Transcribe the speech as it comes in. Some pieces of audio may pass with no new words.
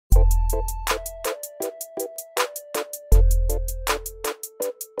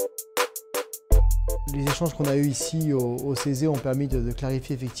Les échanges qu'on a eus ici au CESE ont permis de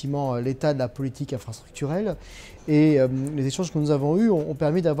clarifier effectivement l'état de la politique infrastructurelle et les échanges que nous avons eus ont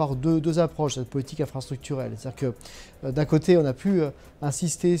permis d'avoir deux approches de cette politique infrastructurelle. C'est-à-dire que d'un côté, on a pu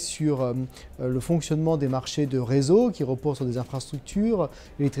insister sur le fonctionnement des marchés de réseaux qui reposent sur des infrastructures,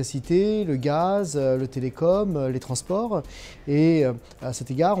 l'électricité, le gaz, le télécom, les transports. Et à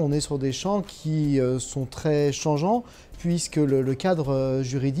cet égard, on est sur des champs qui sont très changeants, puisque le cadre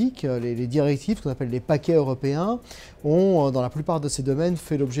juridique, les directives, ce qu'on appelle les paquets européens, ont, dans la plupart de ces domaines,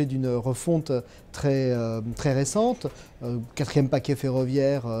 fait l'objet d'une refonte très récente. Quatrième paquet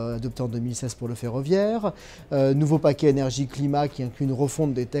ferroviaire adopté en 2016 pour le ferroviaire. Nouveau paquet énergie-climat qui inclut une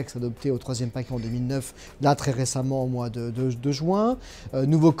refonte des textes adoptés au troisième paquet en 2009, là très récemment au mois de juin.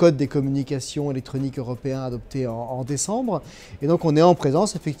 Nouveau code des communications électroniques européen adopté en décembre. Et donc on est en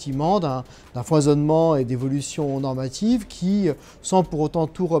présence effectivement d'un foisonnement et d'évolution normative qui, sans pour autant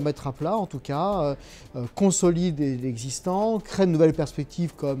tout remettre à plat, en tout cas, consolide l'existant, crée de nouvelles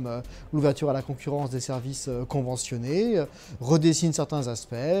perspectives comme l'ouverture à la concurrence des services conventionnés, redessine certains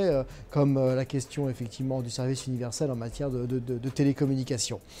aspects, comme la question effectivement du service universel en matière de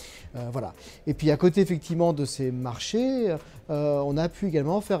télécommunications. Voilà. Et puis à côté effectivement de ces marchés, on a pu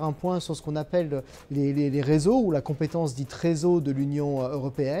également faire un point sur ce qu'on appelle les réseaux ou la compétence dite réseau de l'Union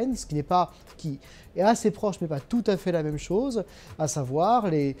européenne, ce qui est assez proche mais pas tout à fait la même chose, à savoir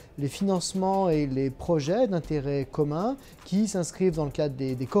les financements et les projets d'intérêt commun qui s'inscrivent dans le cadre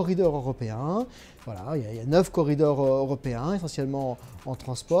des corridors européens. Voilà, il y a 9 corridors européens, essentiellement en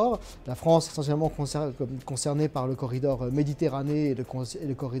transport. La France est essentiellement concernée par le corridor Méditerranée et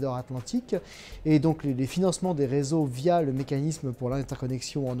le corridor Atlantique. Et donc les financements des réseaux via le mécanisme pour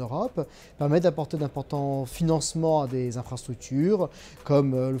l'interconnexion en Europe permettent d'apporter d'importants financements à des infrastructures,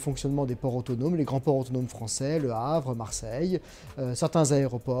 comme le fonctionnement des ports autonomes, les grands ports autonomes français, Le Havre, Marseille, certains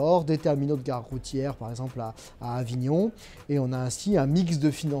aéroports, des terminaux de gare routière, par exemple à Avignon. Et on a ainsi un mix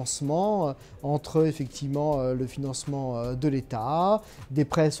de financement entre effectivement le financement de l'État, des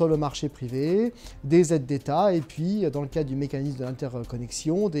prêts sur le marché privé, des aides d'État et puis dans le cadre du mécanisme de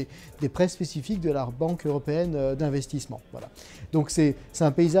l'interconnexion, des prêts spécifiques de la Banque européenne d'investissement. Voilà. Donc c'est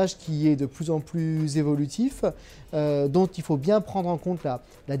un paysage qui est de plus en plus évolutif, dont il faut bien prendre en compte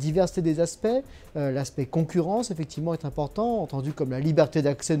la diversité des aspects. L'aspect concurrence effectivement est important, entendu comme la liberté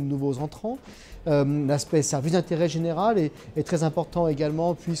d'accès de nouveaux entrants. L'aspect service d'intérêt général est très important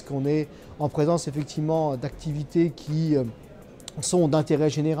également puisqu'on est en présence effectivement d'activités qui sont d'intérêt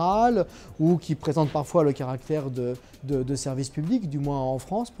général ou qui présentent parfois le caractère de service public, du moins en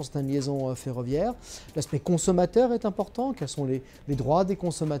France pour certaines liaisons ferroviaires. L'aspect consommateur est important, quels sont les droits des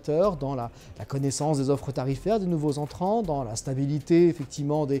consommateurs dans la connaissance des offres tarifaires des nouveaux entrants, dans la stabilité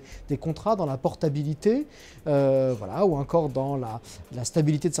effectivement des contrats, dans la portabilité, voilà, ou encore dans la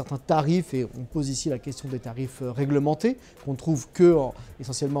stabilité de certains tarifs, et on pose ici la question des tarifs réglementés qu'on ne trouve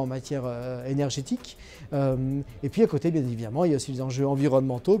essentiellement en matière énergétique. Et puis à côté, bien évidemment, il y a aussi les enjeux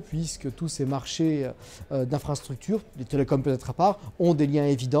environnementaux, puisque tous ces marchés d'infrastructures, les télécoms peut-être à part, ont des liens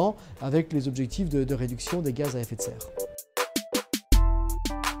évidents avec les objectifs de réduction des gaz à effet de serre.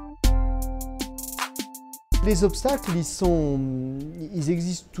 Les obstacles, ils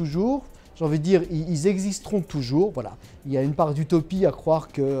existent toujours. J'ai envie de dire, ils existeront toujours. Voilà. Il y a une part d'utopie à croire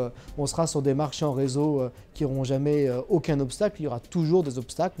qu'on sera sur des marchés en réseau qui n'auront jamais aucun obstacle. Il y aura toujours des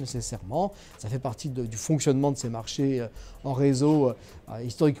obstacles nécessairement. Ça fait partie du fonctionnement de ces marchés en réseau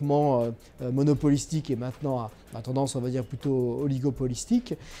historiquement monopolistiques et maintenant à tendance, on va dire, plutôt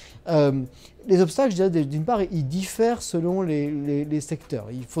oligopolistique. Les obstacles, je dirais, d'une part, ils diffèrent selon les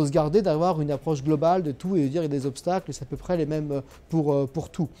secteurs. Il faut se garder d'avoir une approche globale de tout et de dire qu'il y a des obstacles, et c'est à peu près les mêmes pour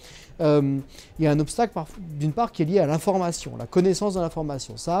tout. Il y a un obstacle, d'une part, qui est lié à l'information, la connaissance de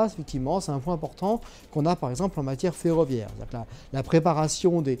l'information. Ça, effectivement, c'est un point important qu'on a, par exemple, en matière ferroviaire. La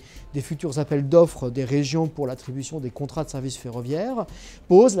préparation des futurs appels d'offres des régions pour l'attribution des contrats de services ferroviaires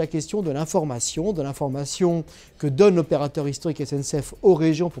pose la question de l'information que donne l'opérateur historique SNCF aux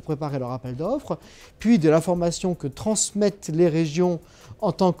régions pour préparer leur appel d'offres, puis de l'information que transmettent les régions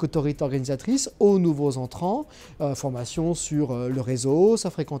en tant qu'autorité organisatrice aux nouveaux entrants, formation sur le réseau,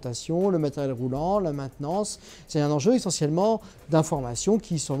 sa fréquentation, le matériel roulant, la maintenance. C'est un enjeu essentiellement d'information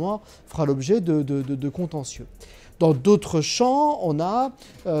qui sûrement fera l'objet de contentieux. Dans d'autres champs, on a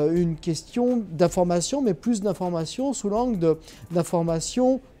une question d'information, mais plus d'information sous l'angle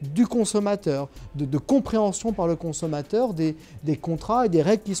d'information du consommateur, de compréhension par le consommateur des contrats et des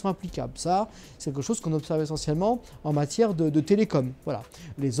règles qui sont applicables. Ça, c'est quelque chose qu'on observe essentiellement en matière de télécom. Voilà.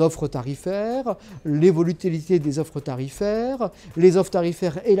 Les offres tarifaires, l'évolutivité des offres tarifaires, les offres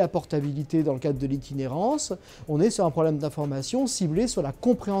tarifaires et la portabilité dans le cadre de l'itinérance. On est sur un problème d'information ciblé sur la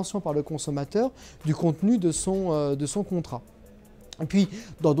compréhension par le consommateur du contenu de son contrat. Et puis,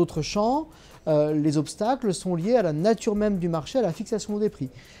 dans d'autres champs, les obstacles sont liés à la nature même du marché, à la fixation des prix.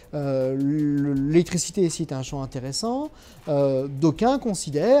 L'électricité ici est un champ intéressant. D'aucuns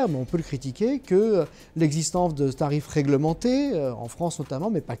considèrent, mais on peut le critiquer, que l'existence de tarifs réglementés, en France notamment,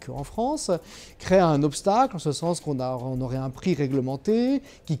 mais pas que en France, crée un obstacle, en ce sens qu'on aurait un prix réglementé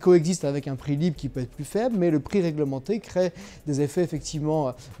qui coexiste avec un prix libre qui peut être plus faible, mais le prix réglementé crée des effets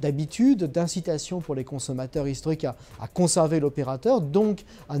effectivement d'habitude, d'incitation pour les consommateurs historiques à conserver l'opérateur, donc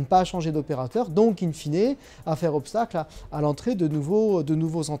à ne pas changer d'opérateur, donc in fine à faire obstacle à l'entrée de nouveaux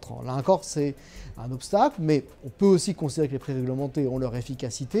entrants. Là encore, c'est un obstacle, mais on peut aussi considérer que les prix réglementés ont leur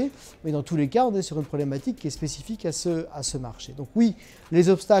efficacité, mais dans tous les cas, on est sur une problématique qui est spécifique à ce marché. Donc oui, les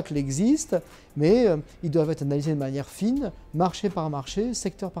obstacles existent, mais ils doivent être analysés de manière fine, marché par marché,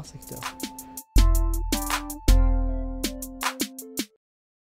 secteur par secteur.